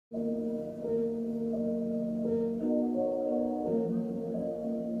Welcome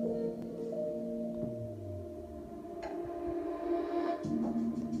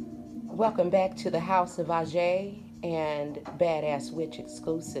back to the House of Ajay and Badass Witch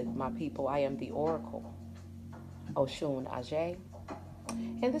Exclusive, my people. I am the Oracle, Oshun Ajay.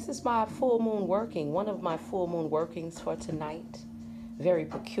 And this is my full moon working, one of my full moon workings for tonight. Very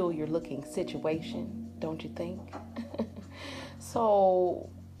peculiar looking situation, don't you think? So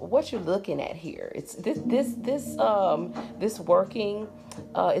what you're looking at here, it's this working,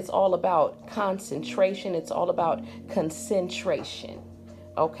 it's all about concentration, it's all about concentration.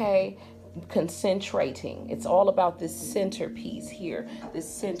 Okay, concentrating. It's all about this centerpiece here, this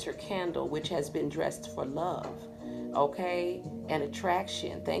center candle, which has been dressed for love, okay, and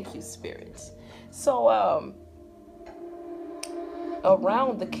attraction. Thank you, spirits. So,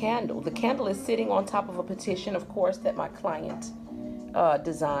 around the candle is sitting on top of a petition, of course, that my client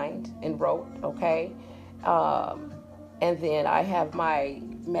designed and wrote, okay. And then I have my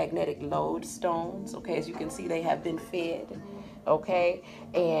magnetic lodestones, okay. As you can see, they have been fed, okay.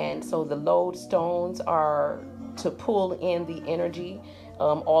 And so the lodestones are to pull in the energy.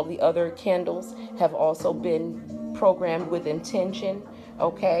 All the other candles have also been programmed with intention,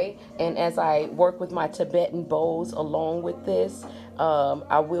 okay. And as I work with my Tibetan bows along with this,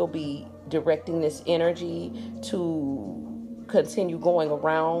 I will be directing this energy to continue going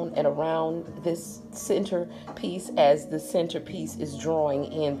around and around this centerpiece as the centerpiece is drawing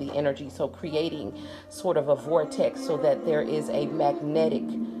in the energy. So creating sort of a vortex so that there is a magnetic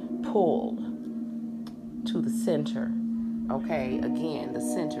pull to the center. Okay, again, the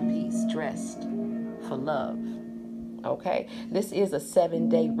centerpiece dressed for love. Okay, this is a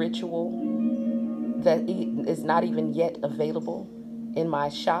 7-day ritual that is not even yet available in my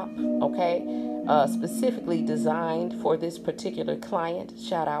shop. Okay, specifically designed for this particular client.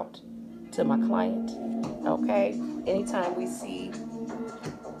 Shout out to my client. Okay, anytime we see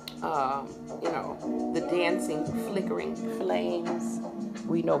the dancing, flickering flames,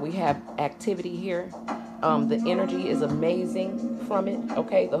 we know we have activity here. The energy is amazing from it,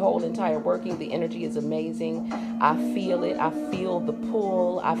 okay? The whole entire working, the energy is amazing. I feel it. I feel the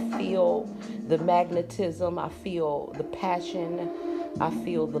pull. I feel the magnetism. I feel the passion. I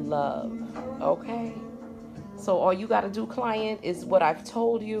feel the love, okay? So all you got to do, client, is what I've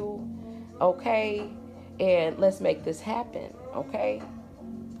told you, okay? And let's make this happen, okay?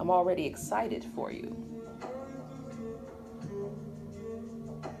 I'm already excited for you.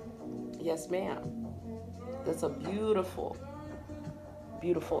 Yes, ma'am. That's a beautiful,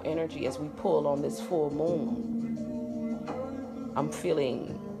 beautiful energy as we pull on this full moon. I'm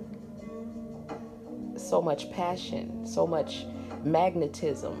feeling so much passion, so much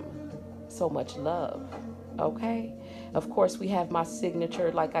magnetism, so much love. Okay? Of course, we have my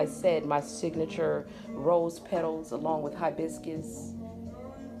signature, like I said, my signature rose petals along with hibiscus.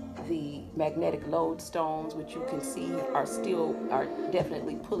 The magnetic lodestones, which you can see are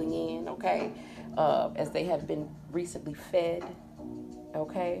definitely pulling in, okay, as they have been recently fed,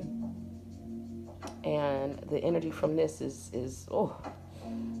 okay. And the energy from this is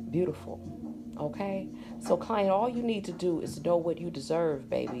beautiful, okay. So client, all you need to do is know what you deserve,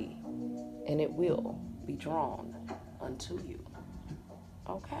 baby, and it will be drawn unto you,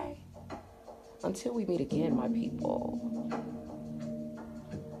 okay. Until we meet again, my people,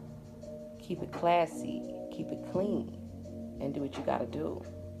 keep it classy, keep it clean, and do what you gotta do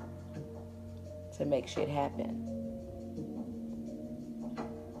to make shit happen.